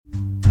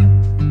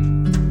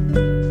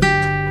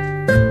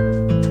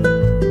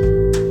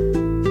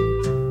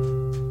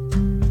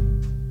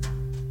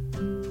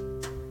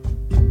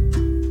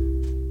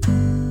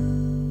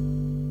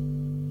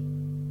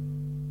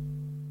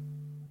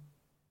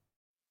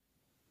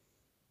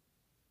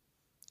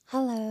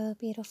Hello,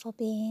 beautiful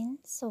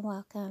beings.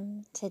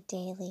 Welcome to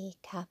Daily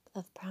Cup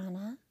of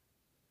Prana.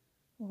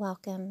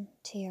 Welcome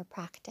to your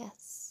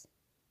practice.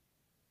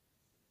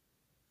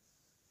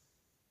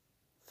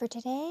 For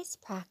today's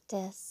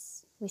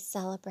practice, we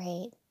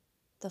celebrate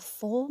the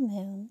full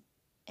moon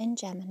in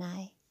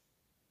Gemini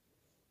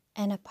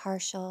and a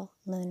partial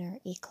lunar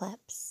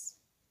eclipse.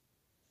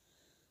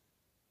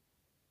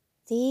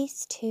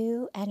 These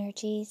two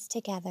energies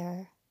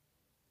together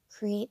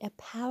create a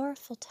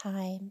powerful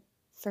time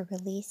for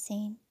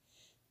releasing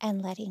and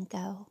letting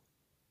go.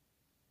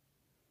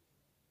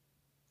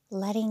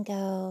 Letting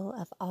go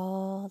of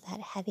all that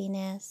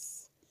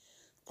heaviness,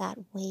 that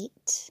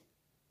weight,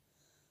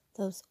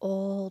 those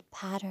old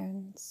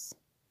patterns,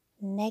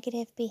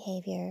 negative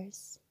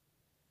behaviors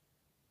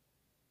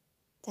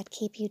that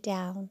keep you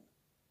down,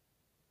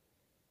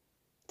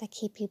 that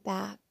keep you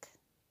back,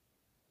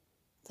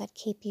 that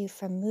keep you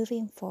from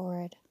moving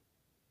forward.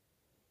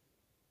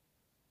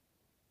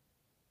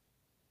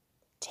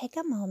 Take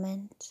a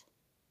moment.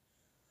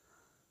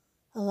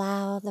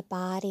 Allow the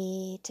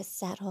body to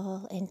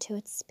settle into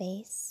its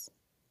space.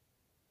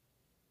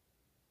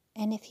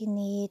 And if you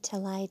need to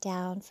lie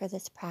down for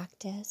this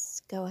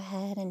practice, go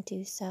ahead and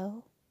do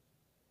so.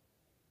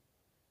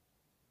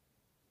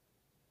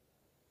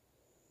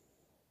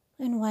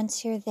 And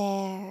once you're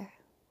there,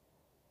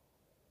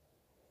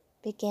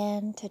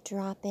 begin to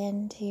drop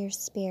into your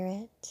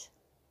spirit,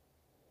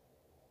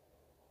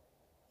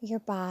 your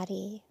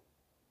body,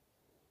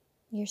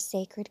 your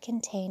sacred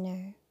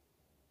container.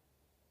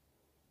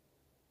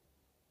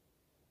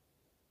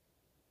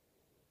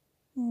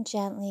 And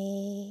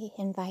gently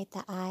invite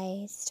the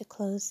eyes to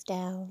close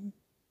down,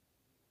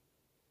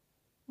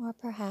 or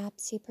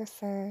perhaps you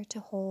prefer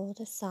to hold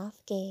a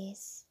soft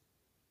gaze.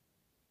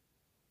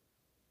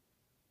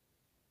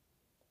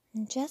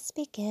 And just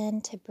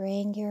begin to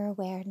bring your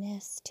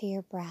awareness to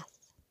your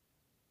breath,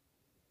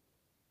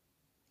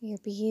 your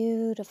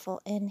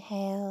beautiful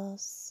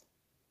inhales,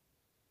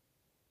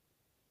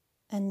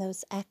 and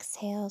those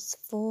exhales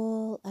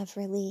full of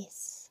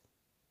release,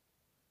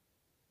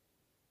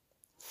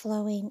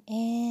 flowing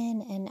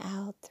in and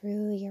out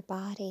through your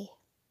body.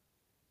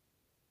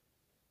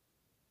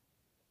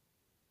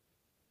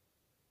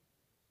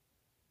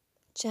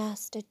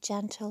 Just a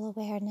gentle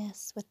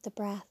awareness with the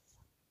breath.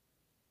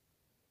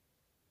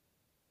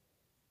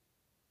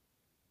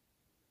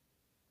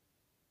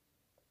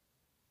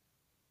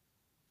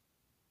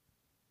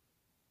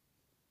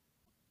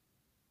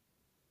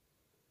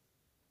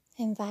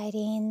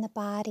 Inviting the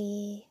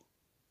body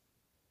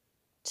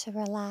to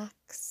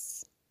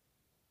relax,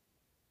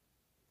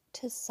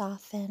 to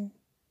soften.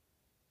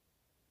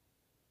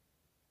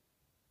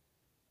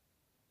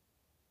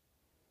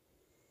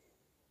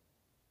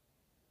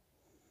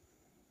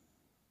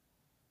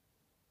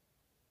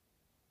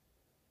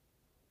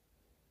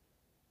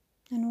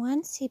 And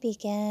once you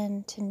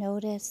begin to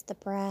notice the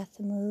breath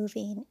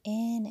moving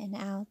in and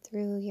out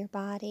through your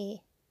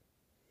body,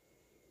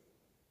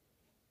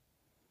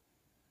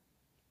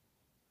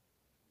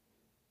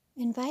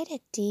 invite a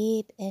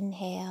deep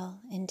inhale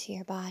into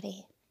your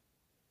body.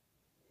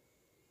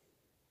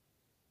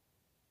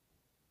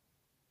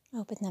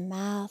 Open the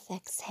mouth,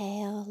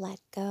 exhale, let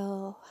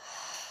go.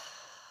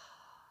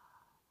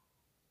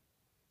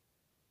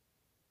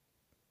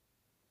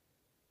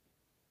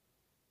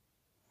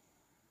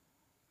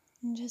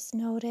 And just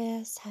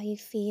notice how you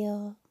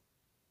feel.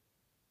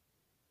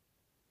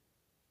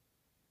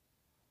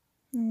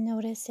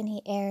 Notice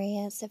any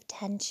areas of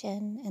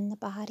tension in the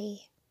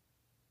body.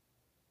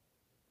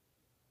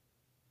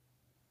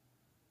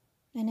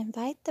 And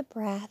invite the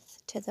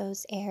breath to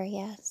those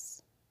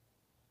areas.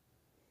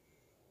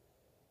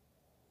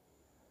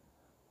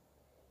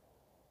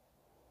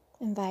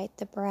 Invite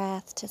the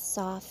breath to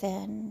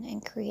soften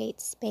and create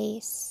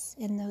space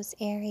in those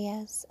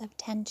areas of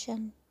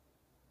tension.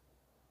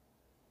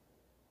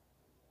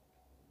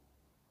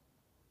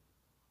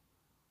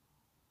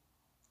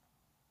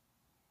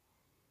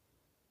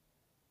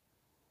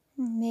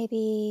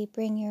 Maybe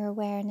bring your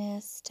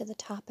awareness to the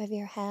top of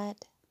your head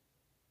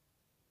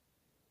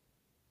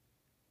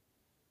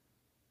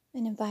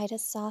and invite a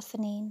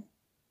softening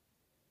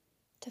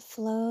to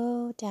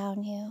flow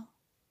down you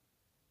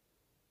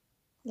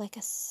like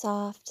a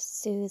soft,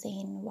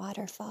 soothing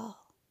waterfall.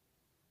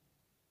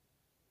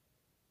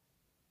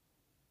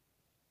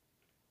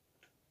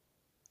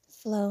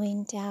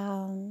 Flowing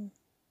down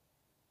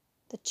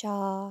the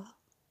jaw,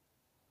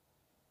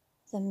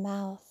 the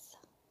mouth,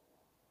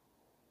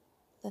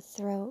 the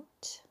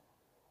throat,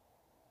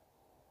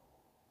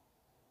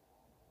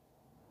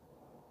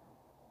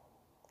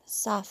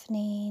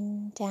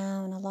 softening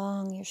down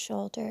along your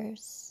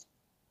shoulders.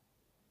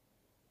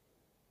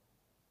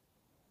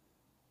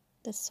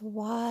 This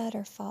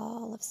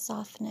waterfall of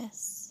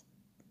softness,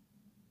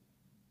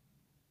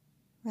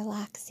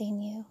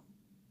 relaxing you.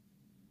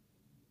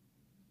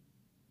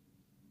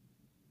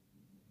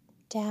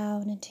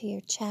 Down into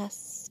your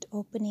chest,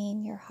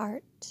 opening your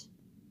heart.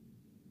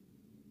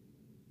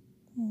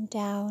 And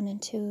down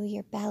into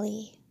your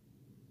belly,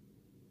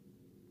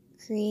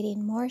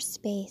 creating more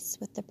space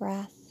with the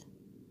breath.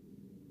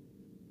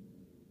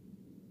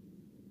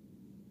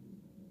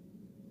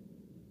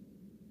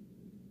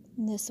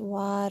 This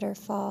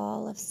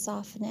waterfall of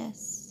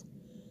softness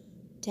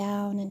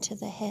down into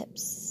the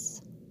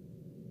hips,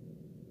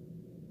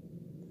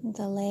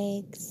 the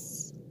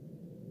legs,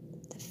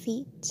 the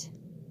feet.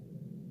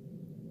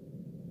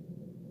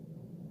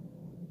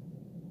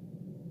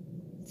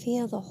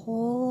 Feel the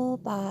whole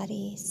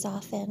body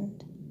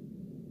softened,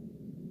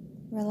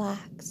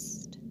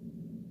 relaxed,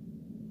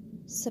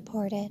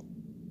 supported.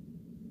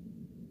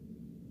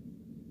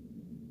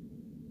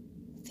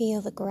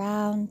 Feel the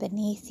ground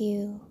beneath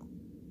you.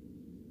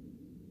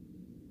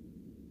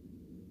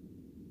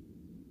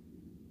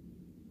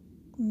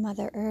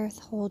 Mother Earth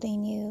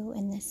holding you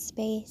in this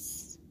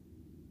space.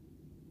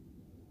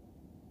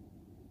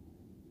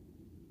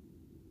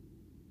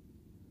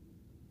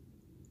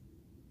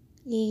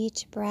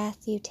 Each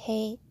breath you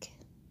take,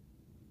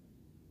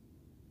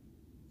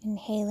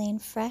 inhaling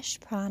fresh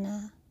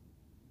prana,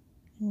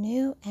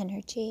 new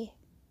energy.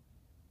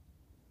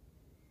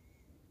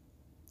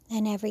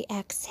 And every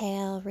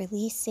exhale,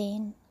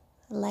 releasing,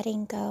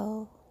 letting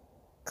go,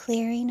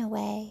 clearing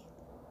away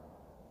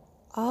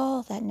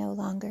all that no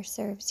longer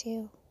serves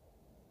you,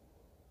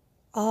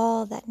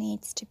 all that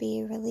needs to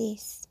be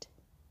released.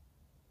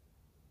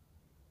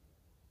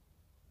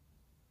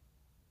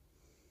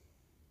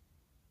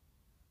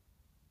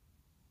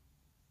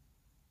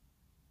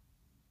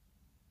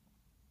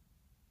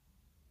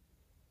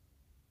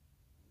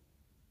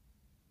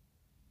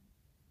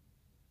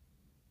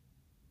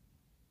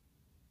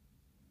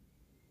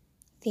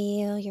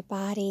 Feel your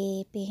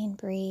body being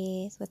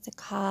breathed with the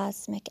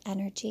cosmic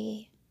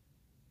energy.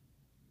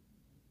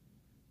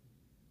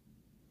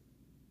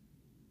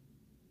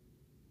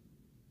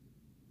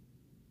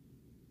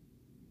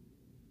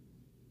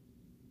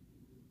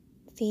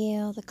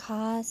 Feel the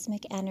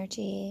cosmic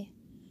energy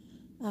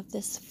of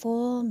this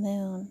full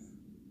moon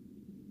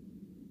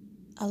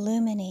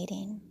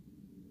illuminating.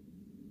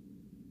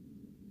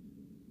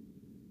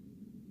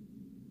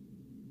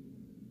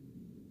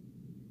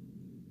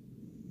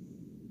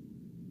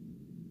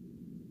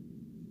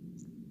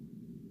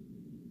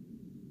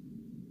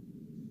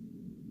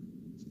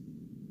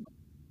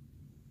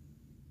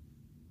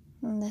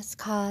 And this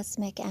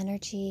cosmic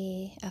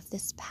energy of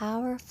this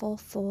powerful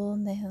full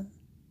moon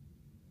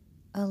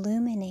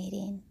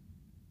illuminating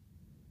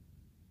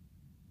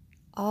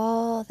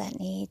all that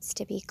needs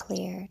to be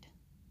cleared.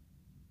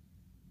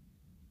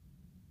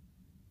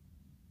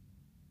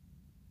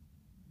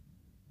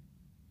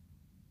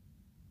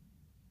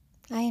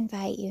 I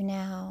invite you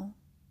now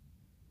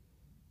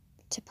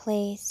to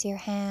place your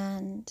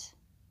hand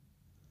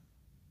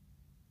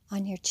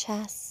on your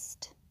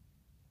chest,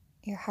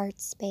 your heart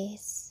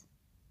space.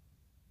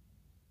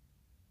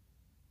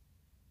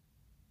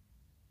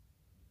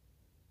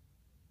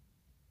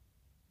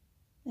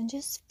 And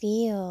just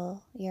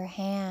feel your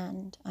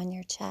hand on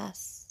your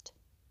chest.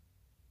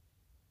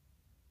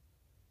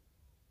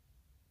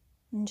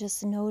 And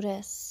just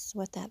notice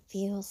what that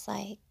feels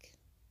like.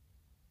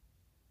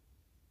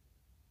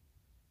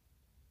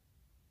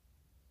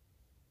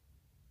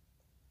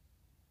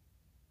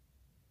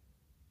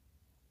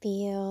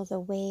 Feel the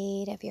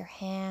weight of your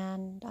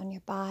hand on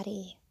your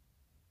body,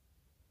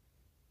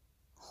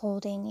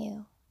 holding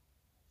you,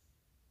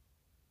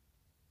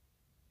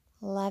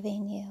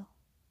 loving you,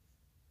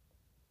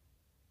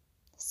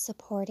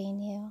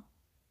 supporting you.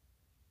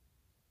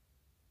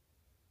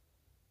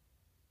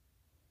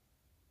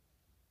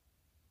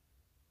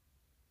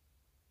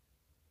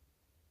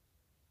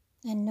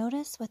 And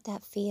notice what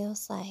that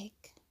feels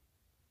like.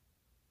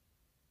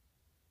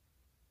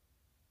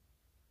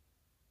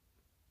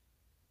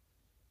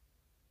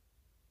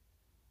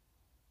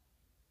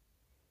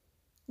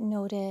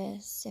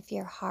 Notice if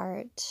your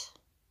heart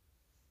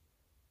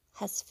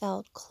has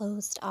felt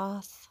closed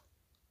off.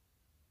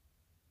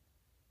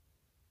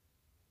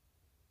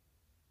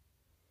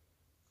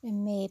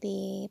 And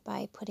maybe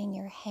by putting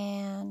your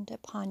hand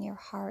upon your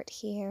heart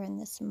here in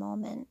this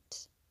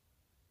moment,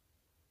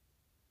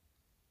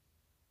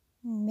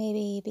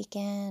 maybe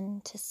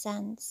begin to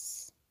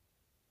sense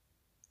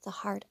the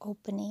heart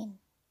opening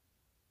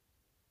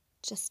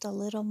just a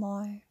little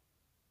more.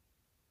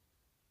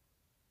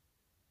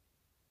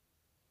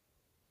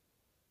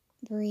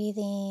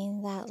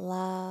 Breathing that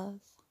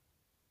love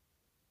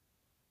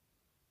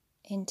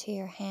into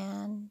your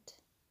hand,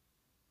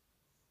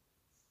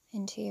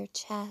 into your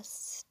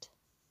chest,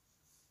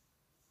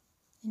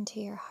 into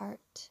your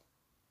heart.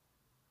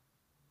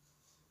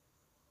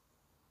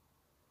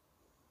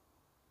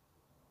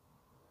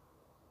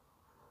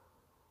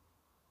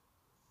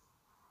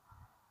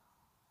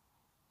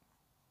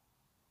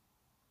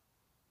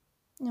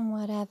 And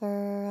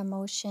whatever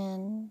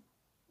emotion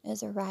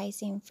is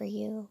arising for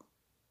you,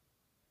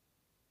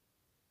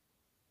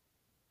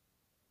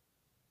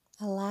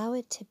 allow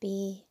it to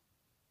be.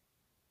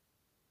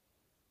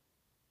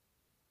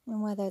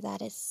 And whether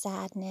that is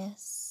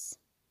sadness,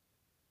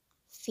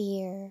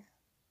 fear,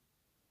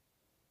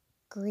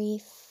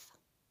 grief,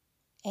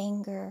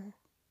 anger,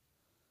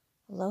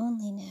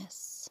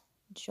 loneliness,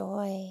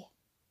 joy,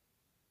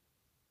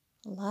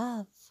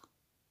 love,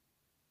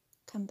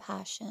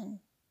 compassion.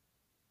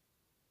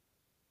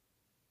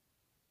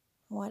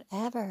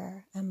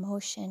 whatever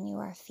emotion you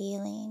are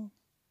feeling,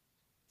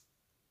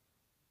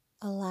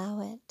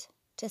 allow it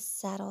to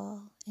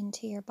settle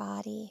into your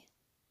body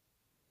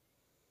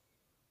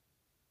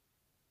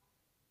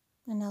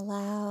and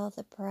allow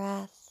the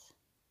breath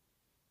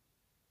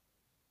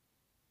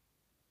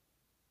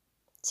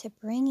to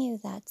bring you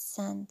that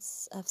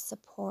sense of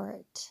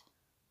support.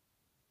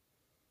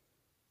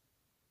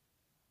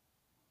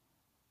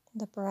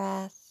 The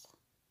breath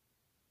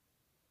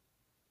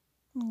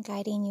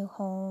guiding you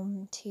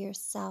home to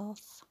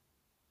yourself,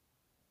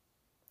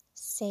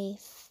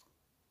 safe.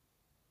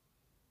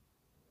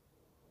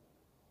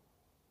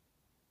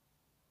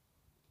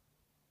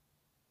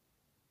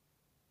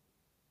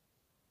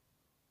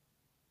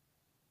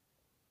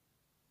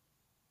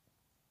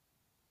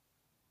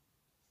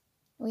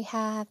 We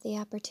have the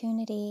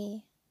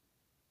opportunity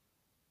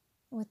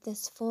with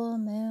this full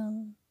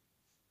moon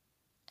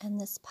and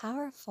this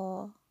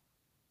powerful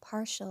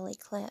partial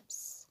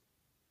eclipse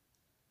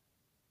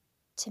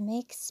to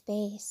make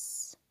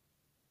space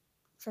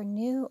for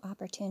new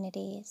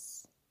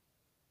opportunities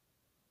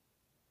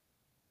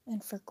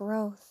and for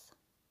growth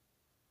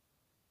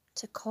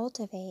to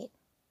cultivate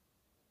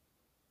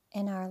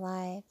in our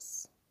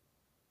lives.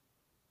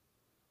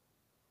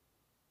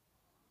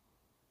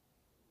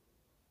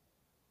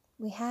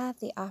 We have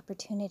the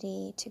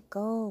opportunity to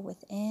go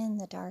within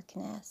the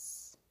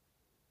darkness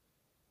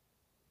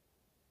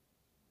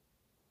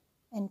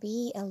and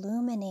be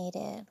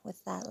illuminated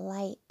with that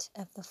light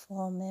of the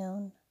full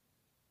moon,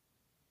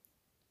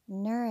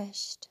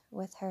 nourished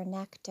with her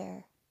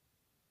nectar,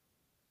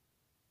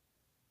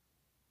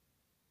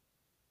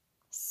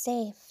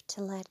 safe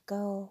to let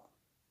go,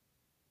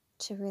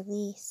 to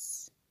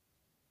release.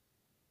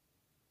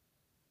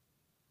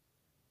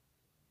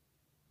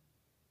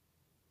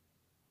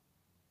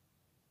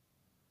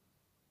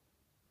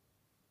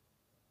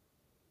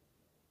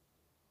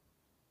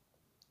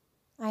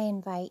 I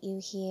invite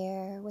you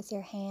here with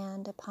your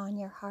hand upon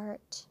your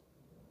heart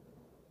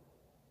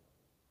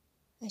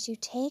as you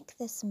take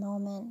this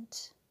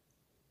moment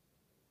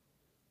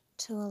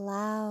to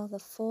allow the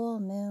full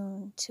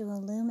moon to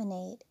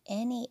illuminate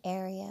any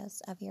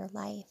areas of your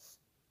life,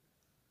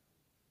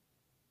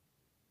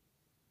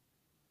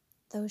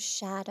 those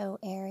shadow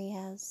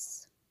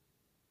areas,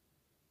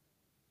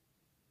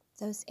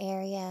 those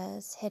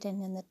areas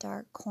hidden in the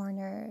dark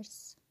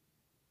corners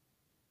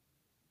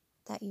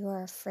that you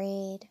are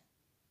afraid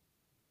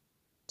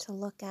to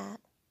look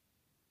at,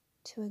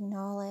 to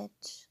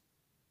acknowledge.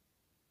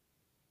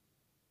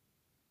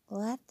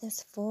 Let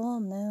this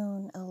full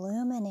moon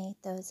illuminate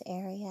those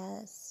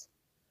areas,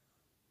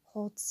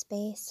 hold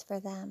space for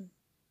them,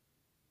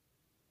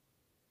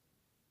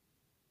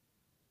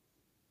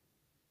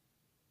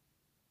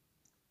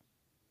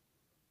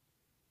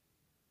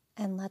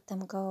 and let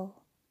them go.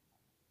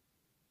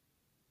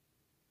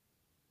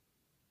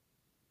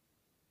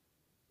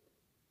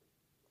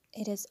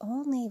 It is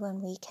only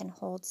when we can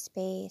hold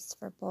space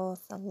for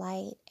both the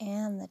light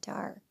and the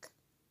dark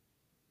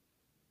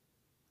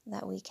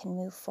that we can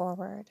move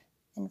forward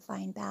and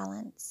find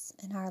balance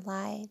in our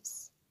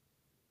lives.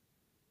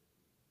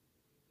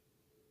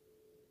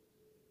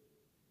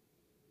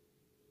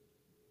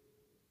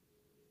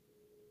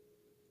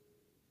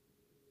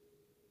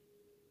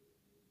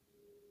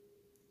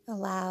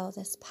 Allow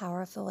this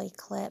powerful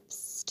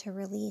eclipse to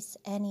release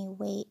any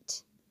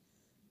weight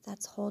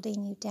that's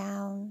holding you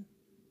down.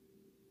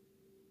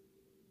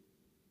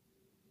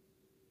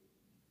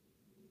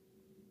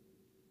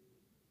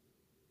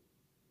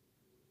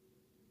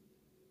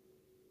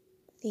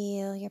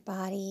 Feel your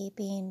body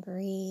being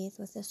breathed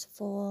with this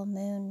full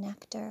moon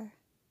nectar,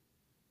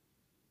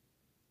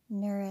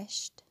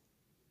 nourished.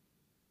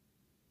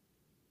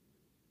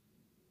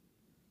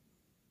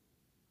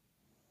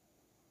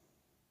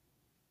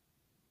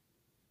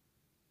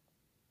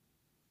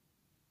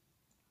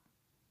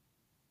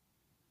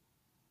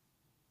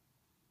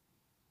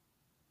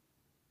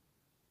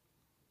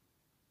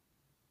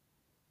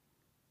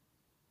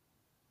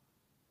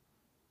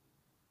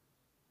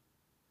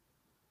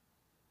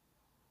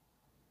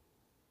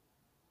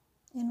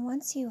 And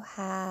once you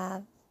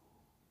have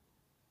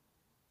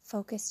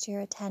focused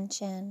your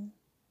attention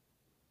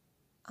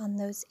on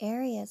those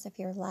areas of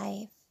your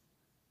life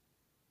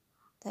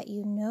that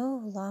you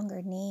no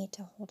longer need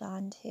to hold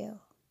on to,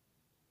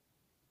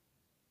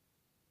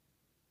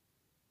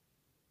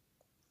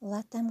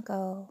 let them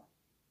go.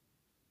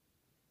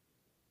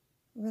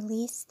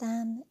 Release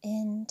them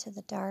into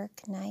the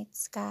dark night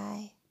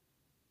sky,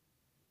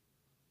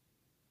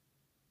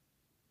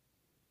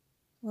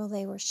 where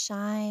they will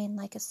shine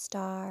like a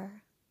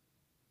star,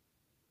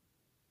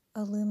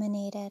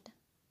 illuminated,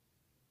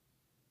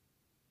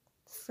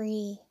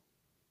 free.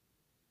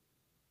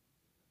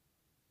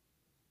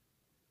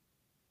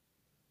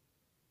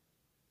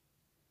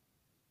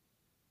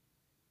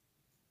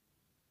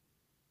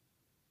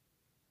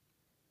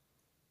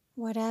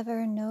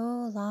 Whatever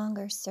no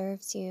longer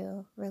serves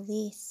you,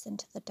 release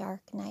into the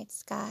dark night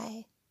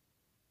sky.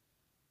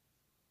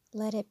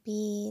 Let it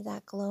be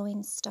that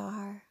glowing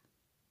star.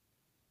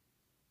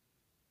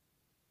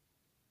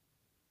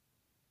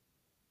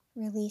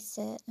 release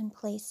it and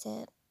place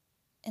it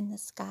in the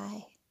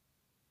sky.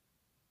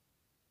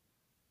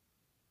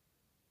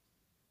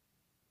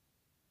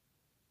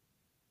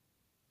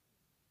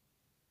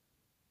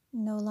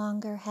 No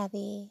longer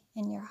heavy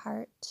in your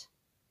heart,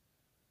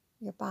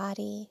 your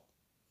body,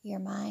 your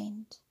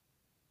mind.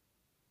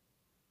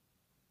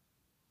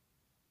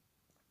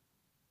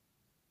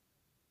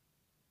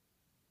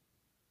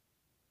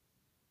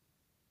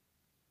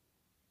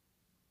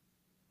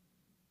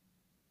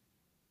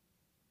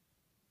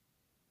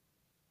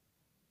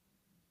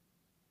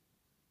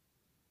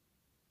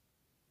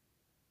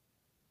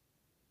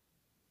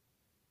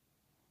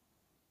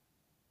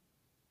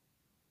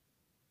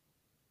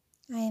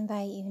 I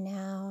invite you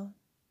now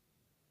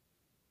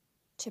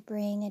to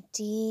bring a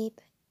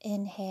deep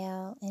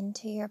inhale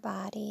into your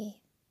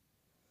body.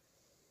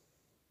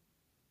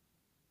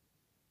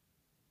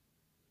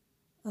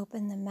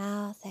 Open the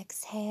mouth,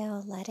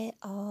 exhale, let it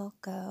all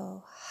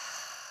go.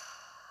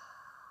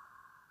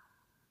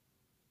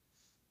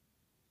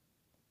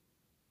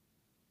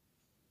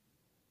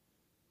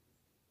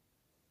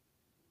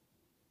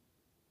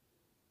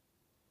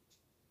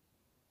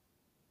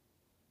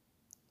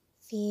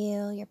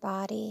 Feel your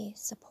body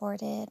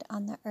supported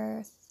on the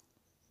earth.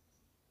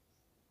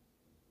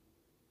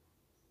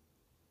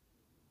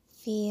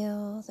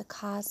 Feel the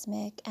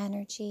cosmic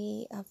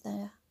energy of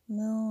the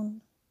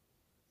moon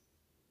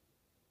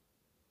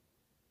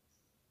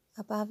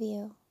above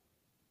you.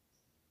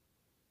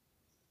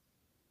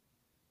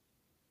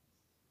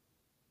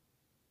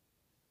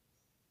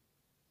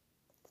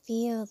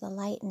 Feel the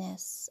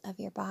lightness of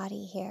your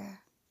body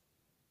here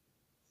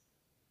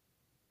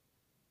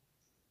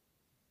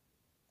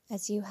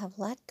as you have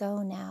let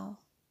go now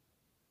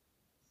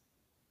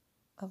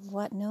of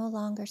what no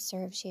longer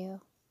serves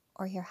you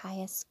or your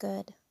highest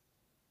good.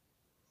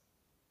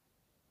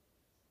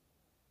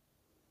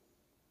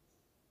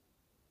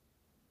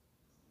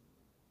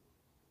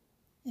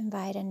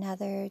 Invite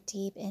another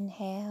deep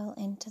inhale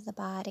into the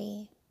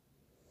body.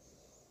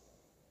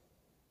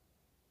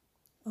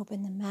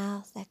 Open the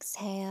mouth,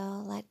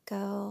 exhale, let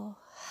go.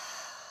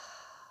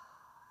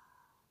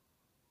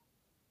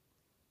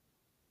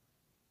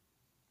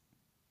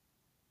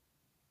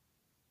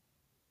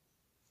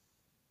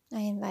 I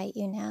invite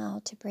you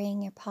now to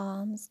bring your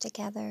palms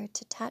together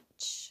to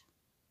touch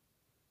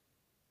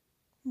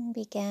and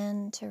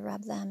begin to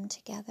rub them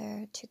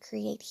together to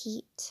create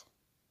heat.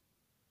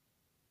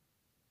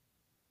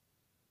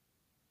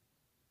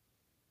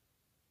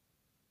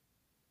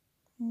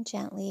 And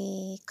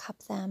gently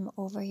cup them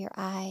over your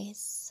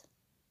eyes,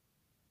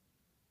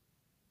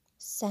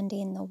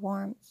 sending the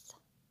warmth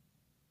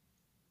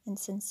and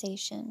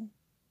sensation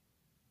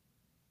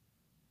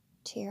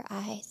to your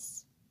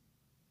eyes.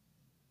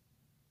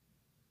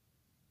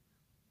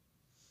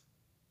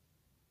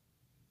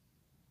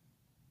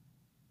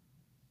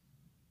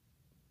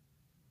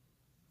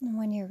 And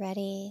when you're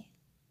ready,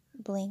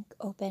 blink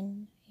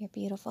open your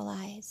beautiful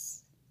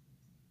eyes.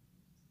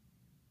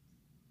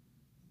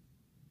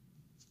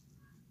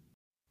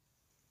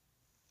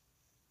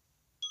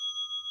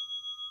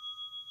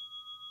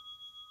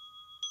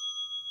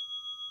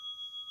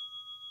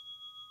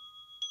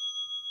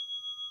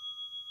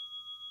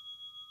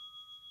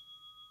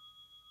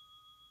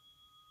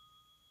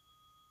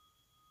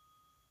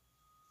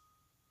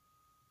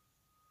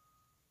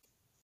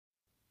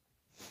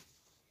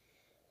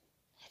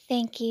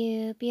 Thank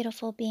you,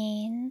 beautiful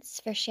beings,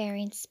 for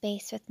sharing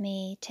space with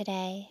me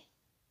today.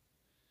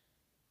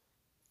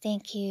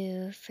 Thank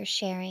you for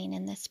sharing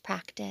in this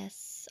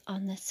practice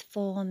on this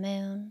full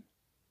moon.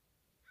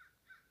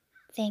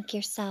 Thank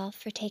yourself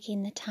for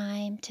taking the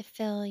time to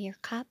fill your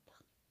cup.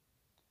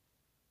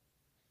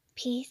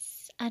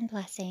 Peace and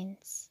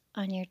blessings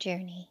on your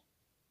journey.